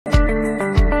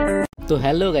তো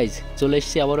hello guys, চলে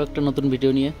এসেছি আবারও একটা নতুন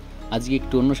ভিডিও নিয়ে। আজকে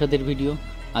একটু অন্য স্বাদের ভিডিও।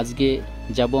 আজকে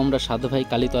যাব আমরা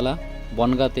সাতভাইকালিতলা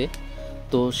বনগাঁতে।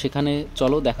 তো সেখানে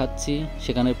চলো দেখাচ্ছি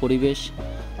সেখানের পরিবেশ।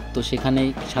 তো সেখানে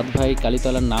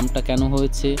সাতভাইকালিতলার নামটা কেন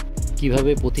হয়েছে,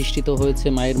 কিভাবে প্রতিষ্ঠিত হয়েছে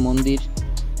মায়ের মন্দির,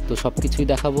 তো সব কিছুই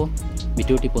দেখাবো।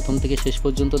 ভিডিওটি প্রথম থেকে শেষ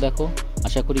পর্যন্ত দেখো,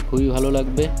 আশা করি খুবই ভালো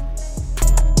লাগবে।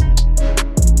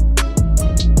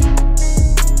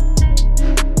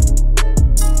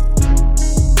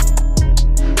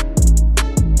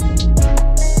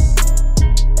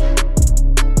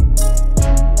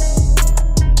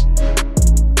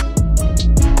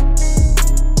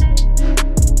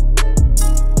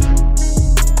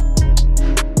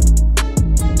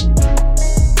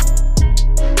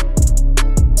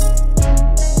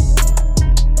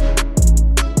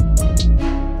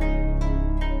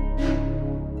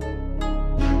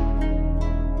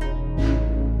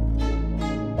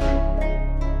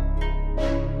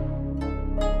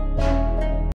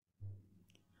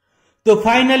 তো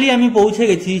ফাইনালি আমি পৌঁছে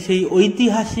গেছি সেই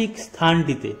ঐতিহাসিক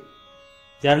স্থানটিতে,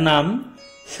 যার নাম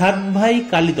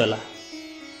সাতভাইকালিতলা।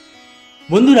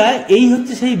 বন্ধুরা, এই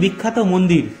হচ্ছে সেই বিখ্যাত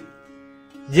মন্দির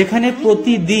যেখানে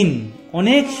প্রতিদিন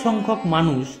অনেক সংখ্যক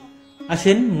মানুষ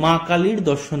আসেন মা কালীর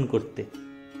দর্শন করতে।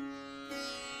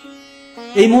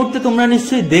 এই মুহূর্তে তোমরা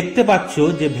নিশ্চয়ই দেখতে পাচ্ছ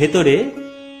যে ভেতরে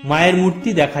মায়ের মূর্তি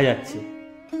দেখা যাচ্ছে।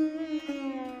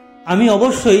 আমি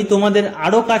অবশ্যই তোমাদের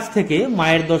আরো কাছ থেকে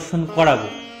মায়ের দর্শন করাবো।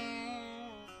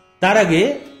 তার আগে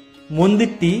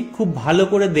মন্দিরটি খুব ভালো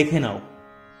করে দেখে নাও।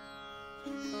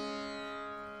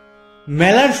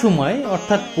 মেলার সময়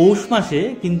অর্থাৎ পৌষ মাসে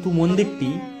কিন্তু মন্দিরটি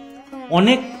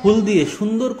অনেক ফুল দিয়ে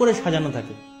সুন্দর করে সাজানো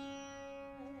থাকে।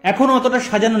 এখন অতটা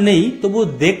সাজানো নেই, তবুও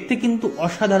দেখতে কিন্তু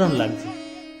অসাধারণ লাগছে।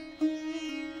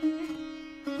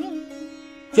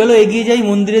 চলো এগিয়ে যাই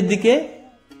মন্দিরের দিকে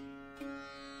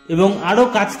এবং আরো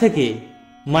কাছ থেকে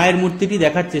মায়ের মূর্তিটি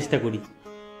দেখার চেষ্টা করি।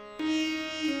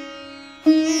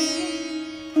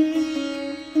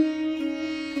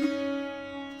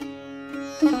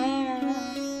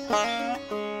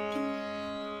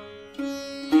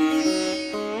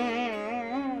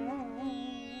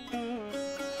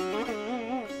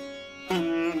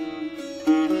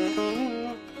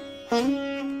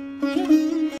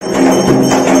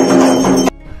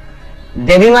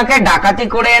 দেবী মাকে ডাকাতি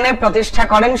করে এনে প্রতিষ্ঠা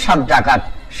করেন সব ডাকাত।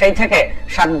 সেই থেকে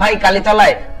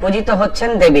সাতভাইকালিতলায় পূজিত হচ্ছেন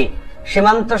দেবী।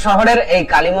 সীমান্ত শহরের এই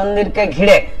কালী মন্দিরকে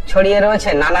ঘিরে ছড়িয়ে রয়েছে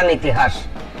নানান ইতিহাস।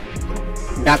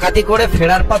 ডাকাতি করে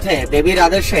ফেরার পথে দেবীর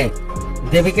আদেশে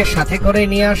দেবীকে সাথে করে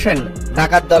নিয়ে আসেন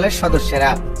ডাকাত দলের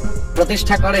সদস্যরা।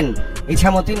 প্রতিষ্ঠা করেন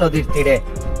ইছামতি নদীর তীরে,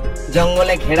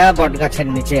 জঙ্গলে ঘেরা বটগাছের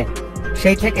নিচে।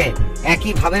 সেই থেকে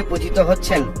একইভাবে পূজিত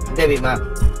হচ্ছেন দেবী মা।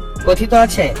 কথিত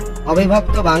আছে,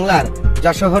 অবিভক্ত বাংলার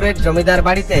যশোহরের জমিদার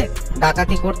বাড়িতে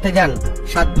ডাকাতি করতে যান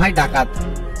সাত ভাই ডাকাত।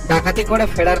 ডাকাতি করে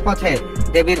ফেরার পথে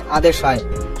দেবীর আদেশ হয়,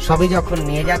 সবই যখন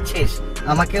নিয়ে যাচ্ছিস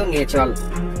আমাকেও নিয়ে চল।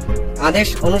 আদেশ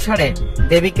অনুসারে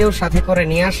দেবীকেও সাথে করে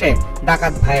নিয়ে আসে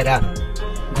ডাকাত ভাইয়েরা।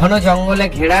 ঘন জঙ্গলে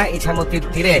ঘেরা ইছামতির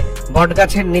তীরে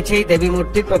বটগাছের নিচেই দেবী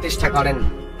মূর্তি প্রতিষ্ঠা করেন।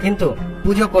 কিন্তু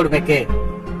পুজো করবে কে?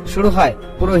 শুরু হয়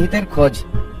পুরোহিতের খোঁজ।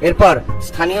 এরপর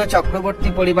স্থানীয় চক্রবর্তী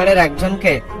পরিবারের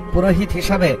একজনকে পুরোহিত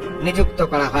হিসাবে নিযুক্ত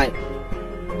করা হয়।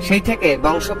 সেই থেকে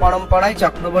বংশ পরম্পরায়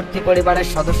চক্রবর্তী পরিবারের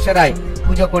সদস্যরাই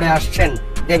পুজো করে আসছেন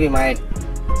দেবী মায়ের।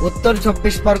 উত্তর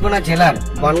 24 পরগনা জেলার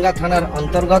বনগাঁ থানার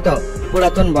অন্তর্গত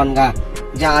পুরাতন বনগাঁ,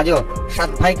 যা আজও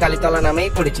সাতভাইকালিতলা নামেই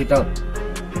পরিচিত।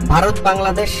 ভারত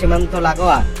বাংলাদেশ সীমান্ত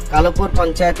লাগোয়া কালোপুর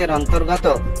পঞ্চায়েতের অন্তর্গত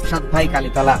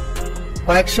সাতভাইকালিতলা।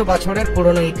 কয়েকশো বছরের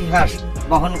পুরনো ইতিহাস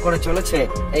বহন করে চলেছে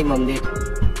এই মন্দির।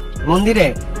 মন্দিরে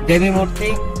দেবী মূর্তি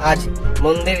আজ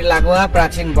মন্দির লাগোয়া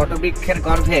প্রাচীন বটবৃক্ষের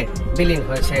গর্ভে বিলীন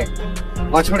হয়েছে।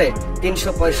 বছরে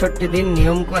 365 দিন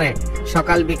নিয়ম করে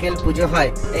সকাল বিকেল পুজো হয়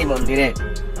এই মন্দিরে।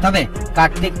 তবে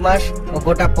কার্তিক মাস ও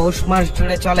গোটা পৌষ মাস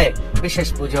জুড়ে চলে বিশেষ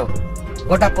পুজো।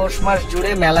 গোটা পৌষ মাস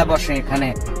জুড়ে মেলা বসে এখানে।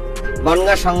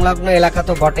 বনগাঁ সংলগ্ন এলাকা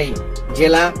তো বটেই,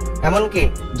 জেলা এমনকি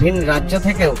ভিন রাজ্য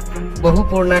থেকেও বহু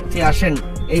পুণ্যার্থী আসেন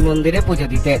এই মন্দিরে পুজো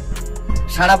দিতে।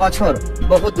 সারা বছর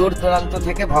বহু দূর দূরান্ত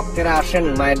থেকে ভক্তেরা আসেন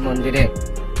মায়ের মন্দিরে।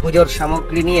 পুজোর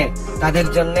সামগ্রী নিয়ে তাদের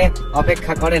জন্য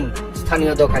অপেক্ষা করেন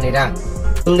স্থানীয় দোকানিরা।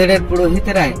 মন্দিরের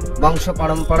পুরোহিতেরাই বংশ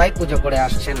পরম্পরায় পুজো করে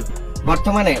আসছেন।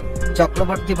 বর্তমানে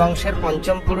চক্রবর্তী বংশের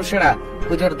পঞ্চম পুরুষেরা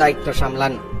পুজোর দায়িত্ব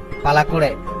সামলান। পালা করে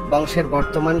বংশের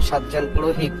বর্তমান 7 জন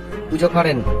পুরোহিত পুজো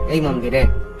করেন এই মন্দিরে।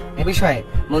 এ বিষয়ে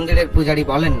মন্দিরের পূজারী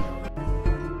বলেন,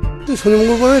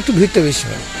 একটু ভিড়টা বেশি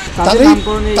হয়,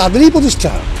 তাদেরই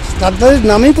প্রতিষ্ঠা, তাদের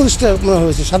নামেই প্রতিষ্ঠা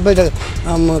হয়েছে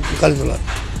সাতভাইকালিতলা।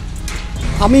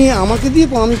 আমাকে দিয়ে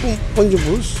আমি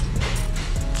পঞ্চপুরুষ।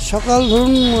 সকাল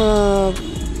ধরুন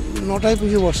 9টায়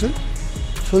পুজো বসে,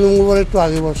 শনি মঙ্গলবার একটু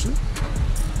আগে বসে,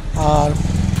 আর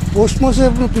পৌষ মাসে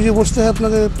আপনার পুজো বসতে হয়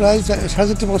আপনাদের প্রায়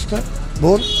 4:30-5টা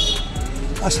ভোর,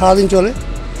 আর সারাদিন চলে।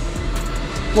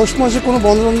 পৌষ মাসে কোনো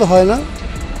বন্ধ হয় না।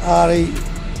 আর এই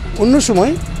অন্য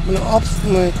সময় মানে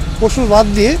পৌষ মাস বাদ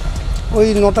দিয়ে ওই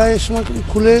 9টার সময়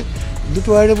খুলে 2টো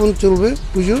পর্যন্ত চলবে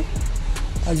পুজো।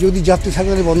 আর যদি যাত্রী থাকে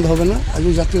তাহলে বন্ধ হবে না, আর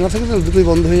যদি যাত্রী না থাকে তাহলে দুটোই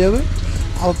বন্ধ হয়ে যাবে,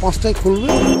 আবার 5টায় খুলবে।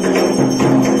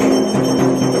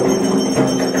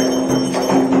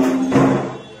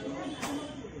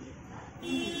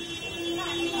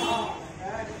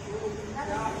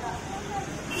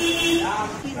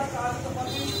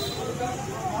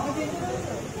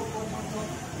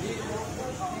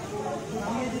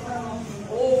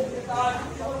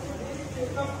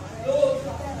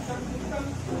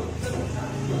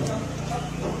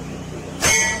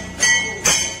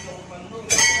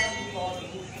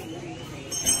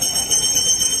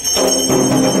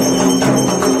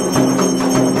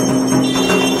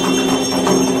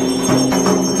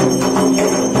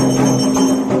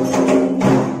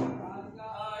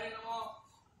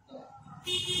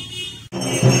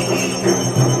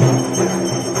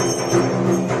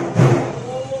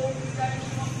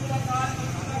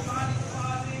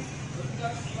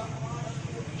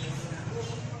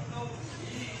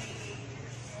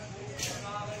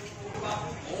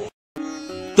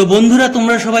 তো বন্ধুরা,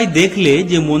 তোমরা সবাই দেখলে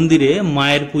যে মন্দিরে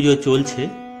মায়ের পুজো চলছে।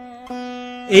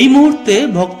 এই মুহূর্তে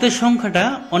ভক্তের সংখ্যাটা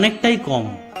অনেকটাই কম।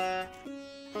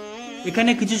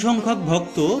 এখানে কিছু সংখ্যক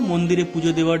ভক্ত মন্দিরে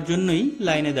পুজো দেওয়ার জন্যই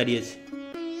লাইনে দাঁড়িয়েছে।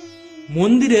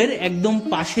 মন্দিরের একদম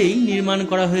পাশেই নির্মাণ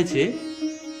করা হয়েছে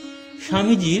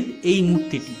স্বামীজির এই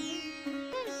মূর্তিটি।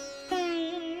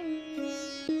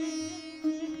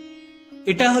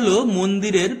 এটা হলো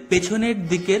মন্দিরের পেছনের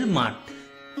দিকের মাঠ।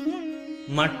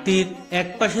 মাঠটির এক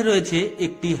পাশে রয়েছে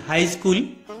একটি হাই স্কুল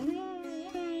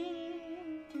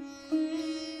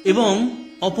এবং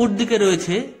অপর দিকে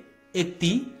রয়েছে একটি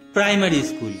প্রাইমারি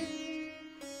স্কুল।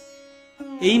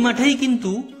 এই মাঠেই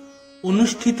কিন্তু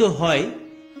অনুষ্ঠিত হয়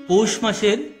পৌষ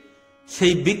মাসের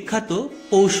সেই বিখ্যাত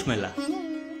পৌষ মেলা।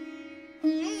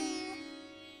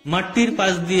 মাঠটির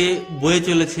পাশ দিয়ে বয়ে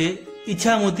চলেছে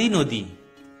ইছামতি নদী।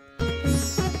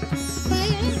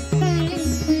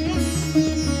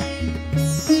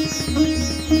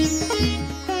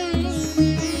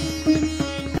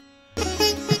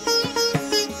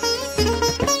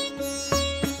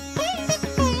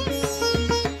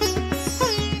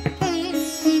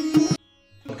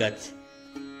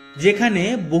 যেখানে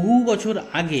বহু বছর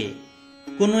আগে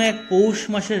কোনো এক পৌষ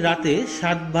মাসের রাতে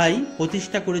 7 ভাই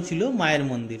প্রতিষ্ঠা করেছিল মায়ের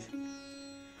মন্দির।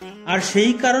 আর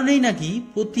সেই কারণেই নাকি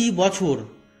প্রতি বছর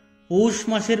পৌষ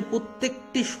মাসের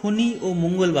প্রত্যেকটি শনি ও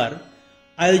মঙ্গলবার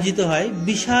আয়োজিত হয়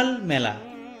বিশাল মেলা।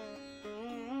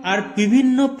 আর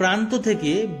বিভিন্ন প্রান্ত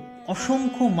থেকে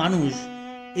অসংখ্য মানুষ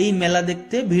এই মেলা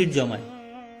দেখতে ভিড় জমায়।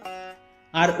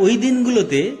 আর ওই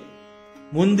দিনগুলোতে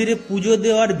মন্দিরে পুজো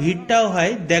দেওয়ার ভিড়টাও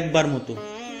হয় দেখবার মতো।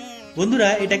 বন্ধুরা,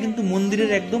 এটা কিন্তু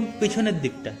মন্দিরের একদম পেছনের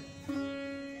দিকটা।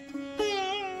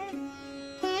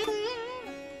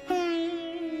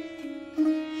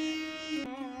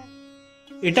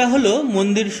 এটা হলো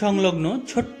মন্দির সংলগ্ন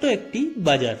ছোট্ট একটি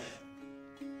বাজার।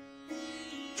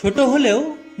 ছোট হলেও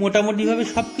মোটামুটি ভাবে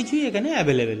সবকিছুই এখানে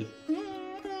অ্যাভেলেবেল।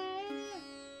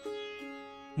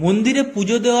 মন্দিরে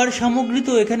পুজো দেওয়ার সামগ্রী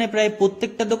তো এখানে প্রায়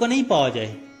প্রত্যেকটা দোকানেই পাওয়া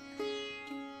যায়।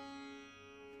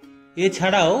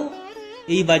 এছাড়াও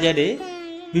এই বাজারে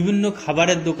বিভিন্ন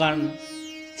খাবারের দোকান,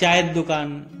 চায়ের দোকান,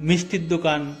 মিষ্টির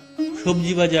দোকান,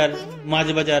 সবজি বাজার, মাছ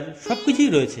বাজার সবকিছুই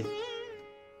রয়েছে।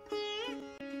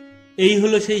 এই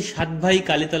হলো সেই সাতভাই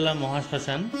কালীতলা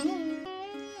মহাশ্মশান।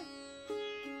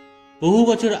 বহু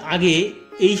বছর আগে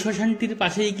এই শ্মশানটির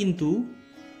পাশেই কিন্তু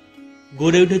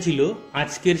গড়ে উঠেছিল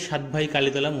আজকের সাতভাই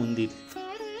কালীতলা মন্দির।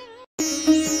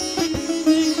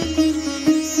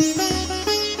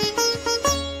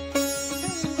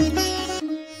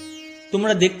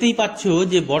 তোমরা দেখতেই পাচ্ছ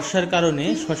যে বর্ষার কারণে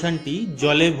শ্মশানটি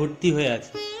জলে ভর্তি হয়ে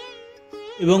আছে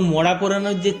এবং মরা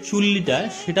পোড়ানোর যে চুল্লিটা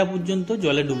সেটা পর্যন্ত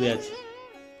জলে ডুবে আছে।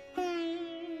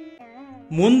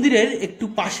 মন্দিরের একটু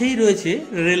পাশেই রয়েছে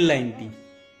রেল লাইনটি,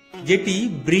 যেটি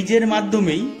ব্রিজের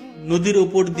মাধ্যমেই নদীর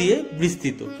ওপর দিয়ে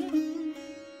বিস্তৃত।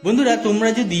 বন্ধুরা, তোমরা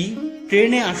যদি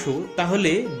ট্রেনে আসো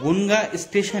তাহলে বনগা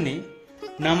স্টেশনে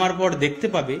নামার পর দেখতে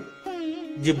পাবে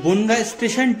যে বনগা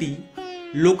স্টেশনটি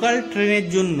লোকাল ট্রেনের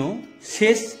জন্য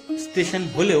শেষ স্টেশন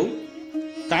হলেও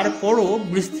তারপরও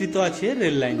বিস্তৃত আছে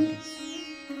রেল লাইনটি।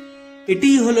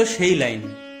 এটিই হলো সেই লাইন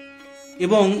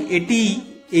এবং এটি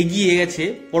এগিয়ে গেছে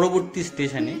পরবর্তী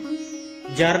স্টেশনে,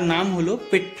 যার নাম হলো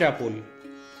পেট্রাপোল।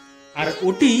 আর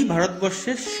ওটি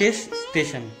ভারতবর্ষের শেষ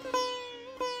স্টেশন।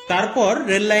 তারপর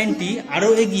রেল লাইনটি আরো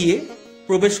এগিয়ে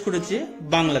প্রবেশ করেছে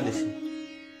বাংলাদেশে।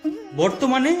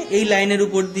 বর্তমানে এই লাইনের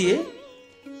উপর দিয়ে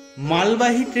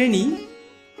মালবাহী ট্রেনই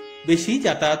বেশি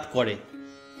যাতায়াত করে।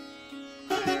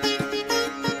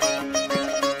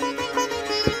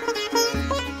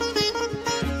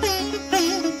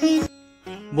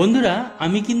 বন্ধুরা,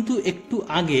 আমি কিন্তু একটু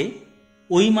আগে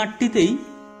ওই মাঠটিতেই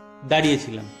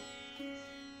দাঁড়িয়েছিলাম।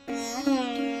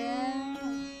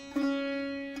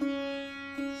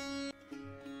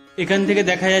 এখান থেকে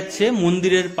দেখা যাচ্ছে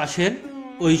মন্দিরের পাশের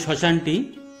ওই শ্মশানটি।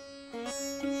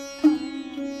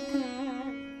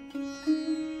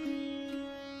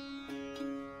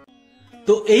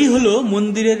 তো এই হলো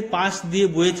মন্দিরের পাশ দিয়ে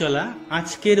বয়ে চলা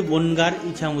আজকের বনগাঁর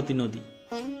ইছামতি নদী।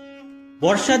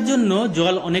 বর্ষার জন্য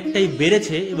জল অনেকটাই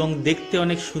বেড়েছে এবং দেখতে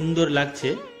অনেক সুন্দর লাগছে,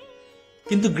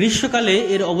 কিন্তু গ্রীষ্মকালে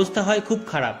এর অবস্থা হয় খুব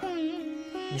খারাপ,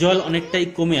 জল অনেকটাই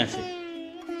কমে আসে।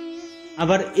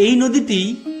 আবার এই নদীটি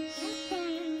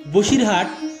বসিরহাট,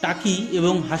 টাকি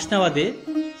এবং হাসনাবাদে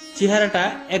চেহারাটা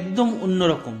একদম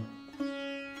অন্যরকম।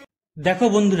 দেখো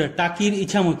বন্ধুরা, টাকির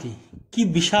ইছামতি কি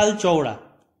বিশাল চওড়া।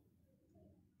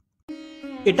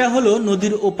 এটা হলো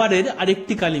নদীর ওপারের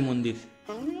আরেকটি কালী মন্দির।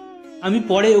 আমি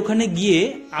পরে ওখানে গিয়ে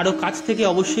আরো কাছ থেকে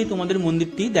অবশ্যই তোমাদের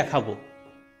মন্দিরটি দেখাবো।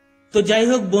 তো যাই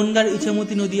হোক, বনগাঁর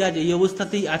ইছামতি নদী আজ এই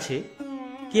অবস্থাতেই আছে।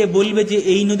 কে বলবে যে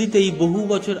এই নদীতেই বহু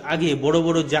বছর আগে বড়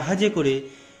বড় জাহাজে করে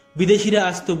বিদেশিরা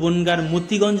আসতো বনগাঁর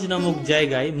মতিগঞ্জ নামক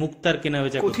জায়গায় মুক্তার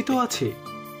কেনাবেচা করতে। আছে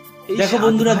দেখো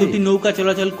বন্ধুরা, দুটি নৌকা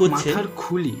চলাচল করছে।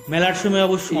 মেলার সময়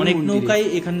অবশ্য অনেক নৌকাই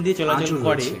এখান দিয়ে চলাচল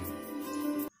করে।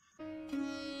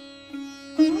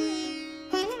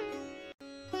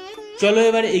 চলো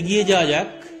এবার এগিয়ে যাওয়া যাক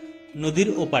নদীর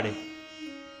ওপারে।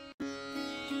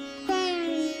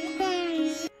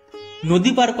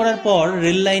 নদী পার করার পর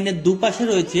রেল লাইনের দুপাশে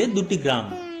রয়েছে দুটি গ্রাম।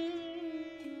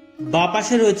 বাঁ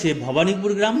পাশে রয়েছে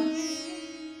ভবানীপুর গ্রাম,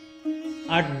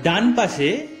 আর ডান পাশে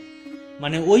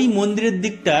মানে ওই মন্দিরের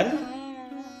দিকটার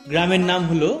গ্রামের নাম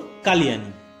হলো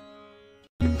কালিয়ানি।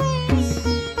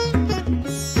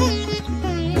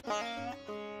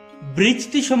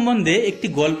 ব্রিজটি সম্বন্ধে একটি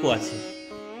গল্প আছে,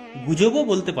 গুজবও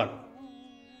বলতে পারো।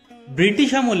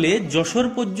 ব্রিটিশ আমলে যশোর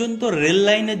পর্যন্ত রেল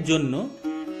লাইনের জন্য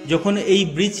যখন এই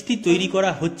ব্রিজটি তৈরি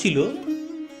করা হচ্ছিল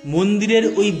মন্দিরের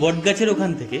ওই বটগাছের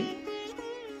ওখান থেকে,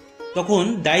 তখন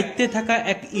দায়িত্বে থাকা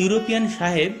এক ইউরোপিয়ান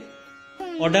সাহেব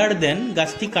অর্ডার দেন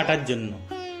গাছটি কাটার জন্য।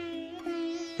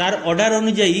 তার অর্ডার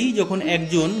অনুযায়ী যখন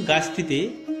একজন গাছটিতে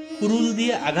কুরুল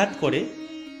দিয়ে আঘাত করে,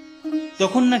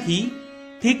 তখন নাকি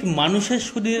ঠিক মানুষের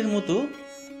শরীরের মতো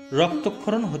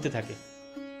রক্তক্ষরণ হতে থাকে।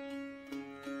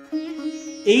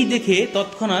 এই দেখে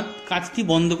তৎক্ষণাৎ কাজটি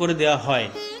বন্ধ করে দেওয়া হয়।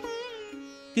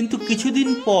 কিন্তু কিছুদিন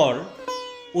পর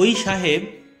ওই সাহেব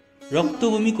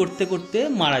রক্তবমি করতে করতে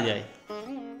মারা যায়,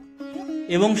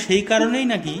 এবং সেই কারণেই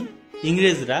নাকি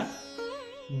ইংরেজরা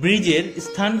ব্রিজের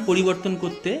স্থান পরিবর্তন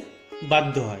করতে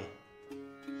বাধ্য হয়।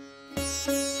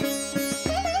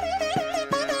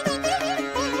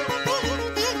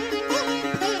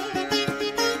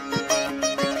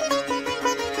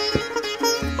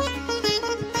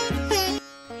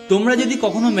 তোমরা যদি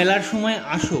কখনো মেলার সময়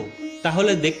আসো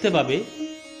তাহলে দেখতে পাবে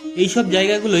এইসব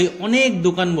জায়গাগুলোয় অনেক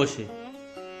দোকান বসে,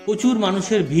 প্রচুর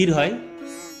মানুষের ভিড় হয়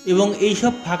এবং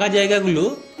এইসব ফাঁকা জায়গাগুলো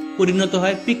পরিণত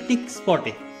হয় পিকনিক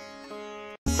স্পটে।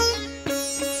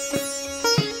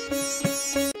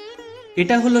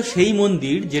 এটা হলো সেই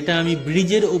মন্দির যেটা আমি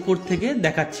ব্রিজের ওপর থেকে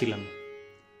দেখাচ্ছিলাম।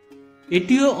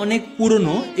 এটিও অনেক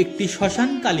পুরনো একটি শ্মশান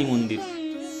কালী মন্দির।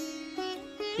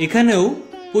 এখানেও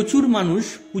প্রচুর মানুষ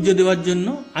পুজো দেওয়ার জন্য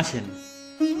আসেন।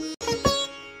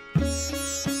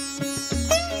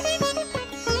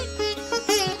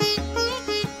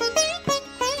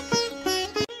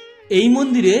 এই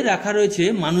মন্দিরে রাখা রয়েছে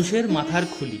মানুষের মাথার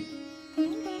খুলি,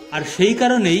 আর সেই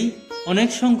কারণেই অনেক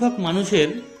সংখ্যক মানুষের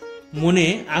মনে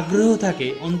আগ্রহ থাকে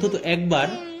অন্তত একবার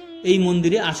এই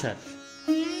মন্দিরে আসার।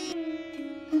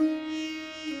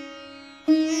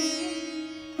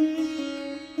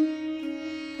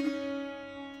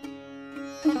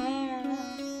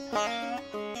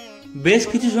 বেশ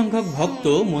কিছু সংখ্যক ভক্ত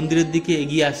মন্দিরের দিকে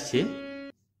এগিয়ে আসছে।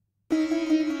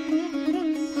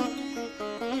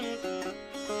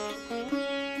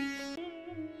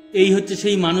 এই হচ্ছে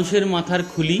সেই মানুষের মাথার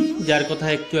খুলি যার কথা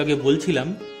একটু আগে বলছিলাম।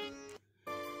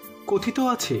 কথিত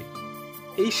আছে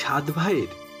এই সাত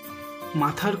ভাইয়ের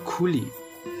মাথার খুলি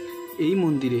এই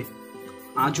মন্দিরে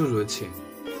আজও রয়েছে।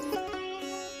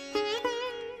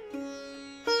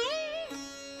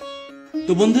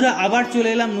 তো বন্ধুরা, আবার চলে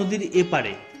এলাম নদীর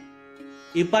এপারে।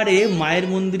 এপারে মায়ের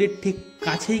মন্দিরের ঠিক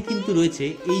কাছেই কিন্তু রয়েছে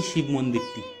এই শিব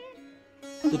মন্দিরটি।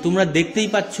 তো তোমরা দেখতেই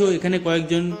পাচ্ছ এখানে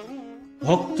কয়েকজন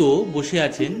ভক্ত বসে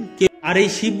আছেন, আর এই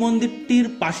শিব মন্দিরটির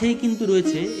পাশেই কিন্তু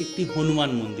রয়েছে একটি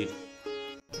হনুমান মন্দির।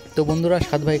 তো বন্ধুরা,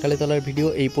 সাতভাই কালীতলার ভিডিও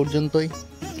এই পর্যন্তই।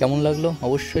 কেমন লাগলো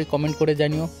অবশ্যই কমেন্ট করে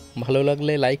জানিও। ভালো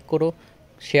লাগলে লাইক করো,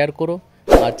 শেয়ার করো,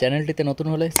 আর চ্যানেলটিতে নতুন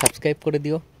হলে সাবস্ক্রাইব করে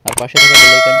দিও, আর পাশে থাকা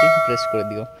বেল আইকনটি প্রেস করে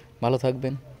দিও। ভালো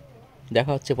থাকবেন,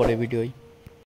 দেখা হচ্ছে পরের ভিডিওয়।